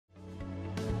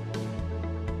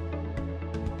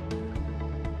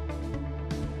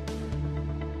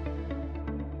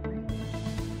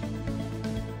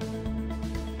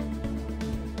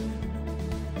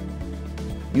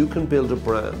You can build a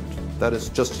brand that is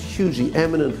just hugely,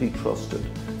 eminently trusted.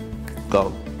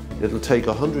 Gone. It'll take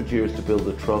 100 years to build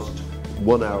the trust.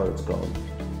 1 hour, it's gone.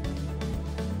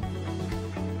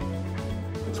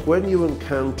 It's when you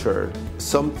encounter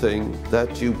something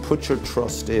that you put your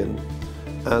trust in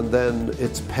and then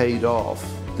it's paid off,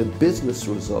 the business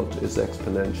result is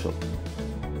exponential.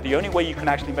 The only way you can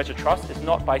actually measure trust is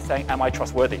not by saying, am I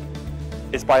trustworthy?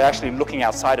 It's by actually looking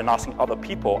outside and asking other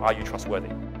people, are you trustworthy?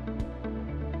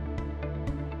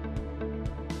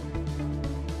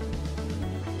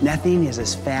 Nothing is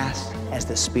as fast as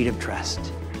the speed of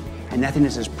trust, and nothing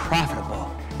is as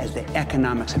profitable as the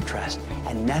economics of trust,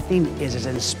 and nothing is as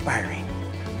inspiring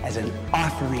as an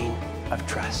offering of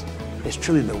trust. It's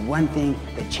truly the one thing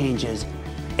that changes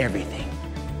everything.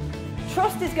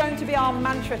 Trust is going to be our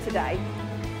mantra today.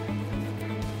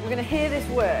 We're going to hear this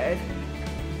word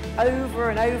over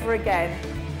and over again,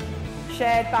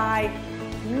 shared by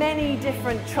many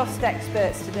different trust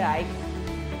experts today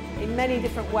in many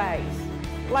different ways.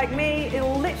 Like me,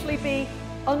 it'll literally be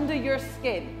under your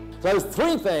skin. Those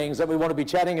three things that we want to be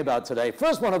chatting about today.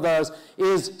 First one of those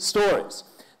is stories.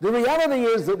 The reality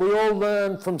is that we all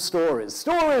learn from stories.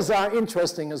 Stories are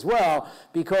interesting as well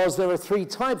because there are three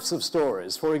types of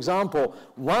stories. For example,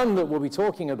 one that we'll be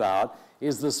talking about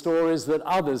is the stories that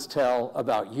others tell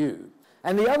about you.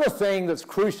 And the other thing that's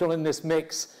crucial in this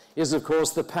mix is, of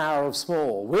course, the power of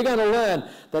small. We're going to learn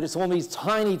that it's all these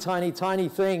tiny, tiny, tiny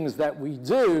things that we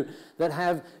do that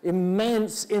have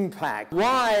immense impact.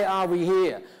 Why are we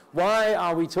here? Why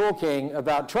are we talking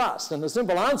about trust? And the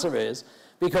simple answer is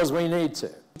because we need to.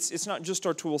 It's not just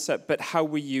our tool set, but how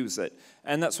we use it.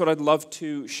 And that's what I'd love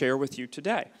to share with you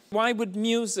today. Why would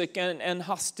music and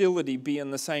hostility be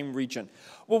in the same region?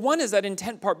 Well, one is that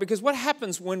intent part, because what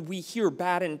happens when we hear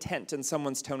bad intent in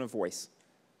someone's tone of voice?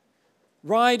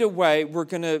 Right away, there's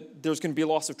going to be a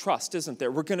loss of trust, isn't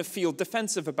there? We're going to feel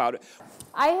defensive about it.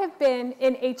 I have been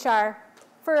in HR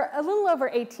for a little over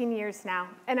 18 years now,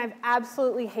 and I've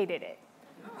absolutely hated it.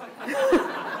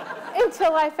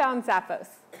 Until I found Zappos.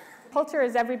 Culture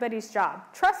is everybody's job.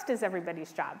 Trust is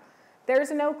everybody's job. There's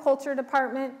no culture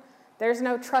department. There's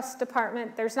no trust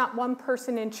department. There's not one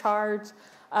person in charge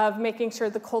of making sure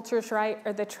the culture's right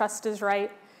or the trust is right.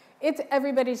 It's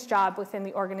everybody's job within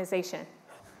the organization.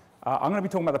 I'm going to be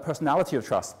talking about the personality of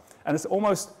trust. And it's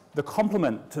almost the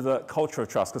complement to the culture of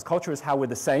trust, because culture is how we're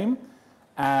the same,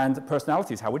 and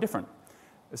personality is how we're different.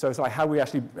 So it's like how we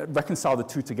actually reconcile the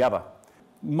two together.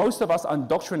 Most of us are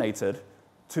indoctrinated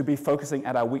to be focusing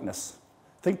at our weakness.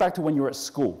 Think back to when you were at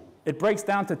school. It breaks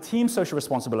down to team social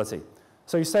responsibility.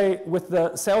 So you say with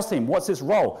the sales team, what's its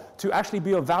role? To actually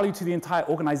be of value to the entire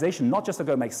organization, not just to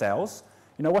go make sales.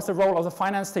 You know, what's the role of the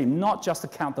finance team? Not just to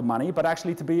count the money, but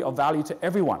actually to be of value to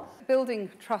everyone. Building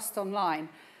trust online.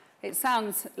 It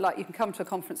sounds like you can come to a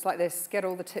conference like this, get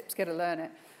all the tips, get to learn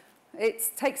it. It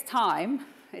takes time.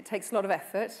 It takes a lot of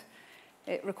effort.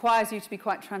 It requires you to be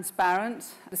quite transparent.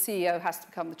 The CEO has to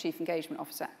become the Chief Engagement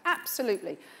Officer.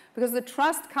 Absolutely. Because the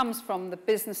trust comes from the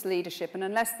business leadership. And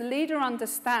unless the leader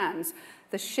understands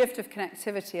the shift of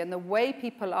connectivity and the way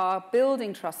people are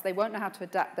building trust, they won't know how to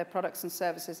adapt their products and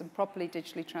services and properly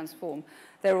digitally transform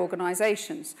their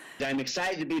organizations. I'm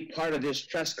excited to be part of this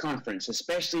trust conference,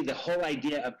 especially the whole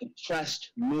idea of the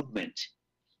trust movement.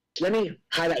 Let me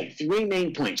highlight three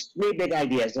main points, three big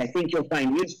ideas that I think you'll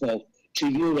find useful to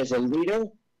you as a leader,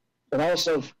 but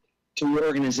also to your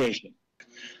organization.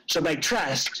 So by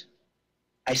trust,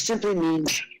 I simply mean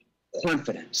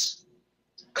confidence.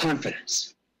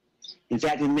 Confidence. In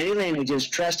fact, in many languages,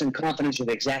 trust and confidence are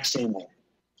the exact same word.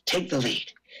 Take the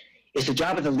lead. It's the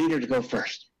job of the leader to go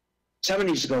first. Someone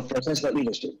needs to go first. That's what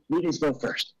leaders do. Leaders go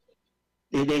first.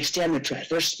 They extend the trust.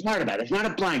 They're smart about it. It's not a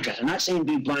blind trust. I'm not saying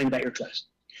be blind about your trust.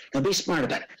 Now be smart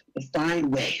about it. But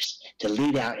find ways to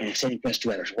lead out and extend trust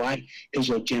to others. Why? Because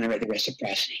you'll generate the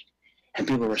reciprocity. And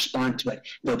people respond to it.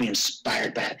 They'll be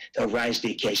inspired by it. They'll rise to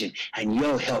the occasion. And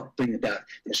you'll help bring about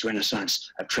this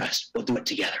renaissance of trust. We'll do it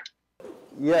together.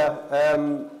 Yeah,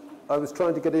 I was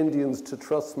trying to get Indians to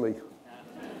trust me.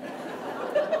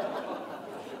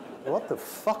 What the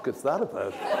fuck is that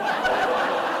about?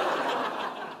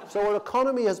 So our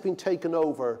economy has been taken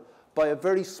over by a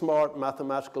very smart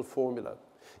mathematical formula.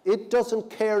 It doesn't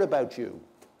care about you.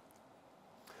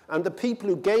 And the people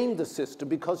who game the system,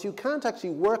 because you can't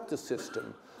actually work the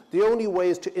system, the only way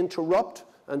is to interrupt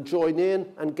and join in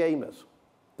and game it.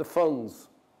 The funds,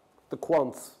 the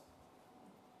quants,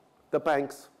 the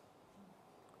banks.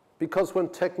 Because when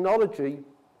technology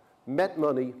met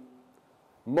money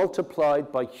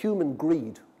multiplied by human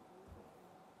greed,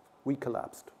 we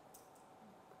collapsed.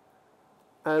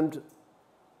 And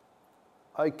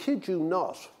I kid you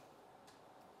not,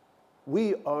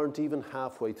 We aren't even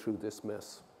halfway through this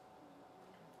mess.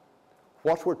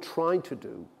 What we're trying to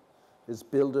do is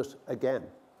build it again.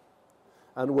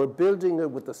 And we're building it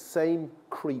with the same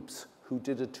creeps who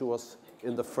did it to us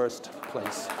in the first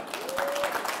place.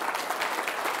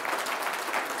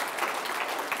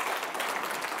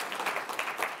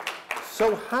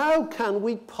 So how can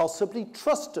we possibly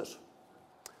trust it?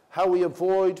 How we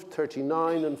avoid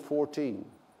 39 and 14.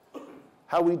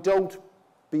 How we don't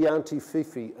be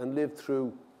anti-Fifi and live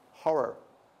through horror.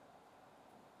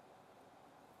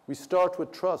 We start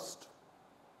with trust.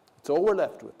 It's all we're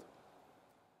left with.